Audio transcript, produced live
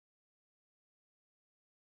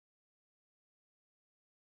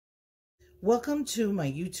Welcome to my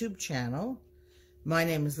YouTube channel. My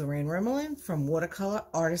name is Lorraine Rimelin from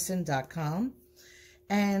watercolorartisan.com,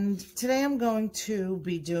 and today I'm going to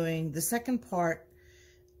be doing the second part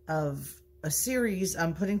of a series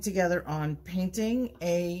I'm putting together on painting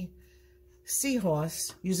a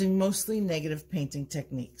seahorse using mostly negative painting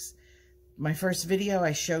techniques. My first video,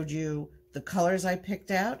 I showed you the colors I picked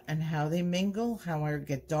out and how they mingle, how I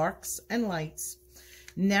get darks and lights.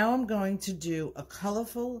 Now I'm going to do a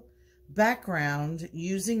colorful background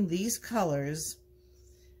using these colors,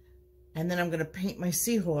 and then I'm going to paint my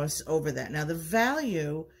seahorse over that. Now the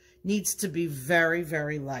value needs to be very,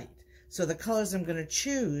 very light. So the colors I'm going to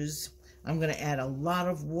choose, I'm going to add a lot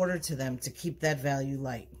of water to them to keep that value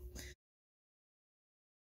light.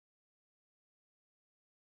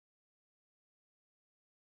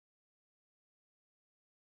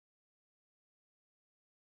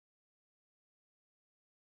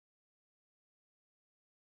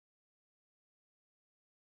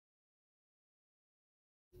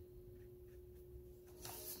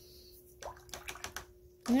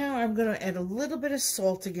 Now I'm going to add a little bit of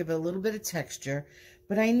salt to give it a little bit of texture,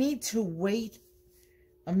 but I need to wait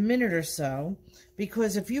a minute or so,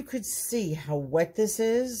 because if you could see how wet this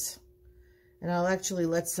is, and I'll actually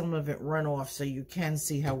let some of it run off so you can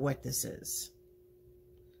see how wet this is.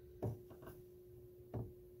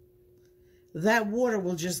 That water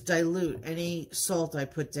will just dilute any salt I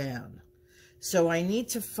put down. So I need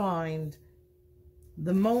to find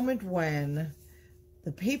the moment when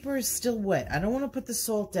the paper is still wet. I don't want to put the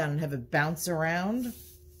salt down and have it bounce around.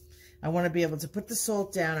 I want to be able to put the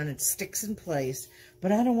salt down and it sticks in place,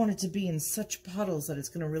 but I don't want it to be in such puddles that it's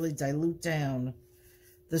going to really dilute down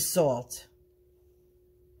the salt.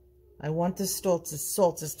 I want the salt to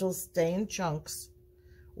still stay in chunks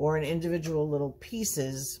or in individual little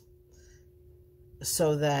pieces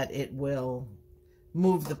so that it will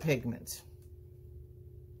move the pigment.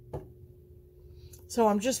 So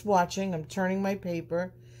I'm just watching, I'm turning my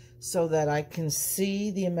paper so that I can see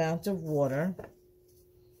the amount of water.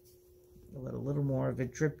 Let a little more of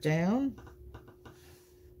it drip down.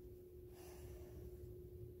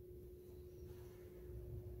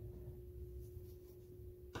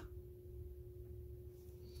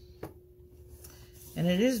 And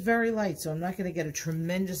it is very light, so I'm not going to get a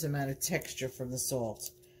tremendous amount of texture from the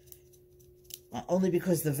salt. Only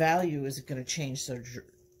because the value isn't going to change so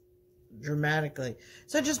dramatically.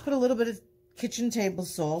 So I just put a little bit of kitchen table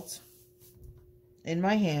salt in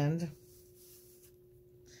my hand,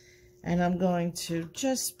 and I'm going to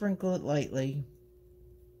just sprinkle it lightly.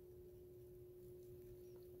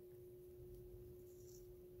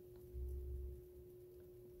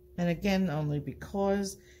 And again, only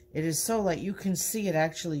because it is so light, you can see it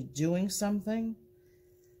actually doing something.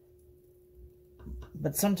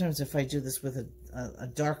 But sometimes if I do this with a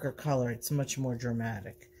darker color, it's much more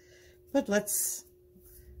dramatic. But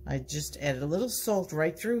I just added a little salt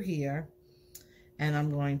right through here, and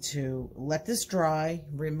I'm going to let this dry,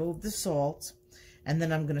 remove the salt, and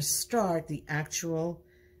then I'm going to start the actual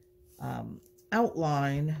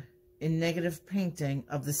outline in negative painting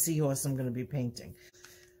of the seahorse I'm going to be painting.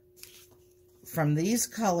 From these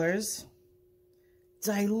colors,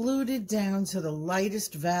 diluted down to the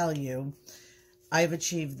lightest value, I've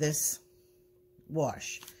achieved this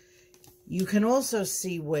wash. You can also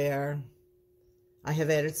see where I have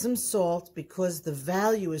added some salt because the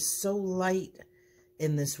value is so light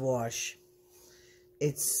in this wash.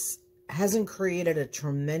 It hasn't created a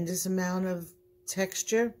tremendous amount of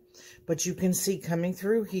texture, but you can see coming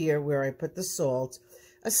through here where I put the salt,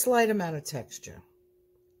 a slight amount of texture.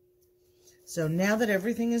 So now that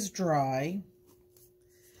everything is dry,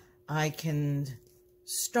 I can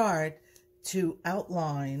start to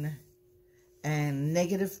outline and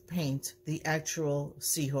negative paint the actual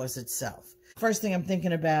seahorse itself. First thing I'm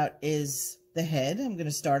thinking about is the head. I'm going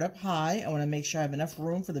to start up high. I want to make sure I have enough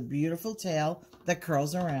room for the beautiful tail that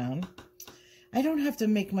curls around. I don't have to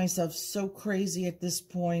make myself so crazy at this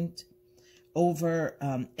point over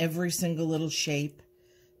every single little shape,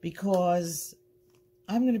 because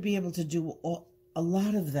I'm going to be able to do a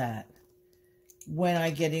lot of that when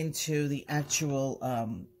I get into the actual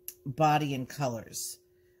body and colors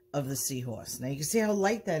of the seahorse. Now you can see how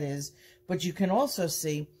light that is, but you can also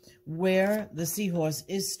see where the seahorse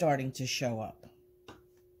is starting to show up.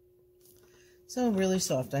 So really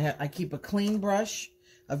soft. I keep a clean brush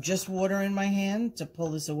of just water in my hand to pull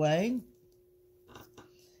this away.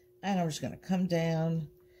 And I'm just going to come down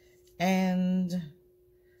and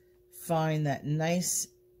find that nice,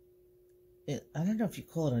 I don't know if you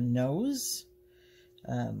call it a nose,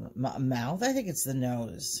 mouth. I think it's the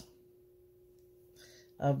nose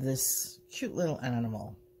of this cute little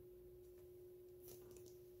animal.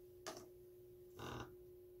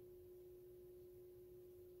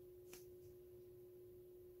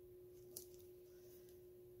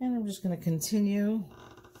 And I'm just going to continue.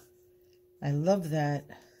 I love that,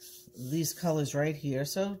 these colors right here.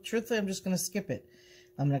 So truthfully, I'm just going to skip it.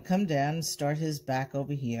 I'm going to come down and start his back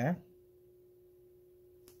over here.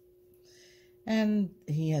 And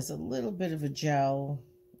he has a little bit of a jowl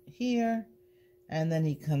here. And then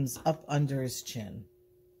he comes up under his chin.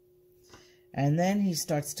 And then he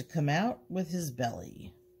starts to come out with his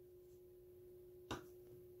belly. So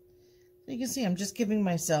you can see I'm just giving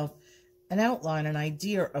myself an outline, an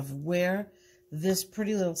idea of where this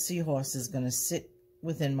pretty little seahorse is going to sit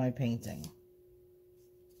within my painting.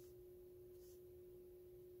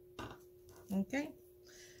 Okay,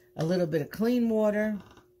 a little bit of clean water.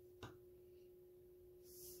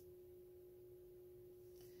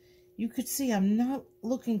 You could see I'm not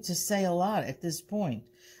looking to say a lot at this point.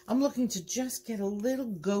 I'm looking to just get a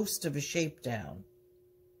little ghost of a shape down.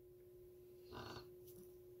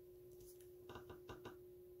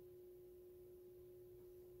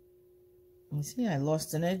 You see, I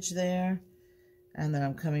lost an edge there, and then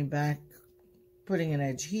I'm coming back, putting an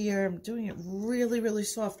edge here. I'm doing it really, really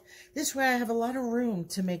soft. This way I have a lot of room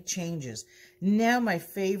to make changes. Now my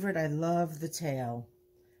favorite, I love the tail.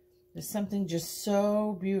 There's something just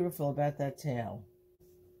so beautiful about that tail.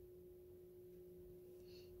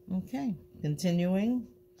 Okay, continuing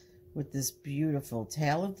with this beautiful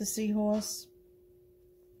tail of the seahorse,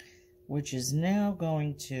 which is now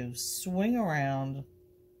going to swing around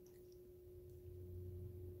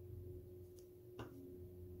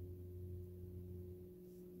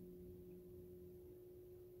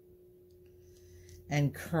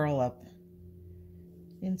and curl up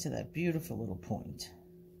into that beautiful little point.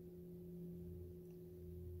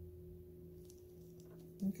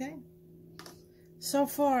 Okay, so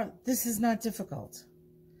far this is not difficult.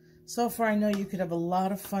 So far I know you could have a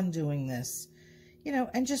lot of fun doing this, you know,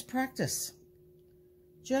 and just practice.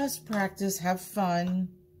 Just practice, have fun.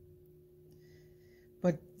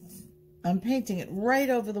 But I'm painting it right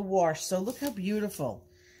over the wash, so look how beautiful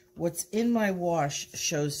what's in my wash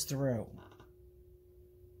shows through.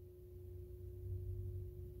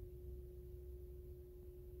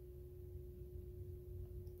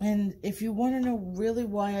 And if you want to know really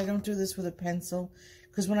why I don't do this with a pencil,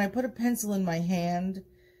 because when I put a pencil in my hand,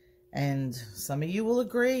 and some of you will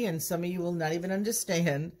agree and some of you will not even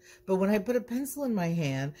understand, but when I put a pencil in my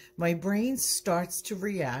hand, my brain starts to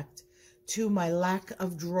react to my lack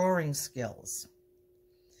of drawing skills.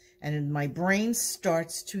 And my brain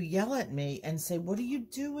starts to yell at me and say, "What are you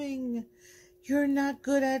doing? You're not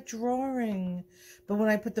good at drawing." But when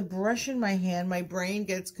I put the brush in my hand, my brain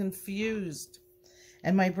gets confused.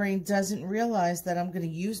 And my brain doesn't realize that I'm going to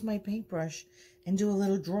use my paintbrush and do a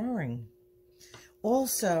little drawing.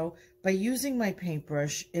 Also, by using my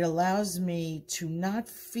paintbrush, it allows me to not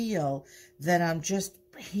feel that I'm just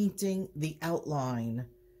painting the outline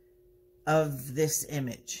of this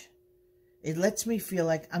image. It lets me feel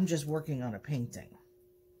like I'm just working on a painting.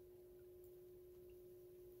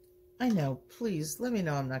 I know, please let me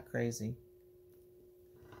know I'm not crazy.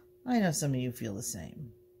 I know some of you feel the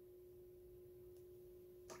same.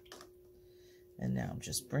 And now I'm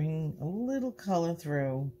just bringing a little color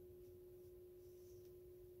through.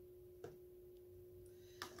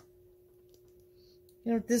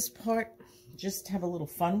 You know, this part, just have a little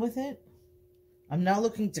fun with it. I'm not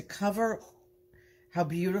looking to cover how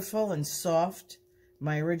beautiful and soft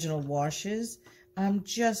my original wash is. I'm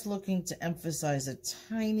just looking to emphasize a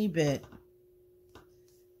tiny bit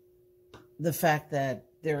the fact that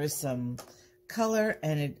there is some color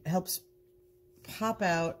and it helps pop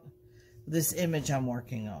out this image I'm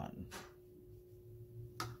working on.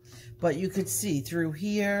 But you could see through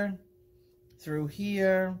here,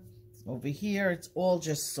 over here, it's all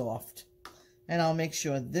just soft. And I'll make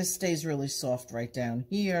sure this stays really soft right down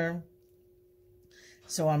here.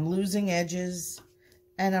 So I'm losing edges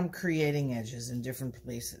and I'm creating edges in different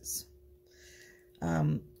places.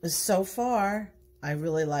 So far, I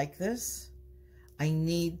really like this. I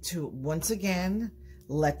need to, once again,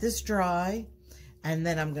 let this dry. And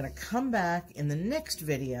then I'm going to come back in the next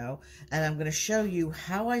video and I'm going to show you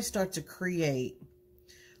how I start to create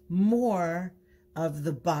more of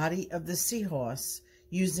the body of the seahorse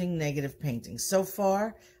using negative painting. So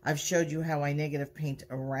far, I've showed you how I negative paint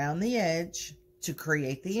around the edge to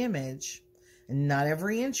create the image. And not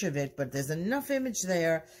every inch of it, but there's enough image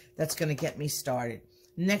there that's going to get me started.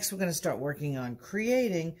 Next, we're going to start working on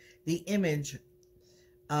creating the image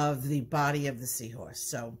of the body of the seahorse.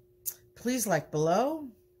 So please like below,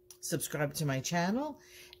 subscribe to my channel,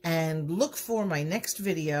 and look for my next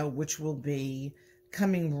video, which will be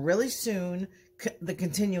coming really soon, the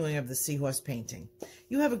continuing of the seahorse painting.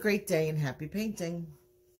 You have a great day and happy painting.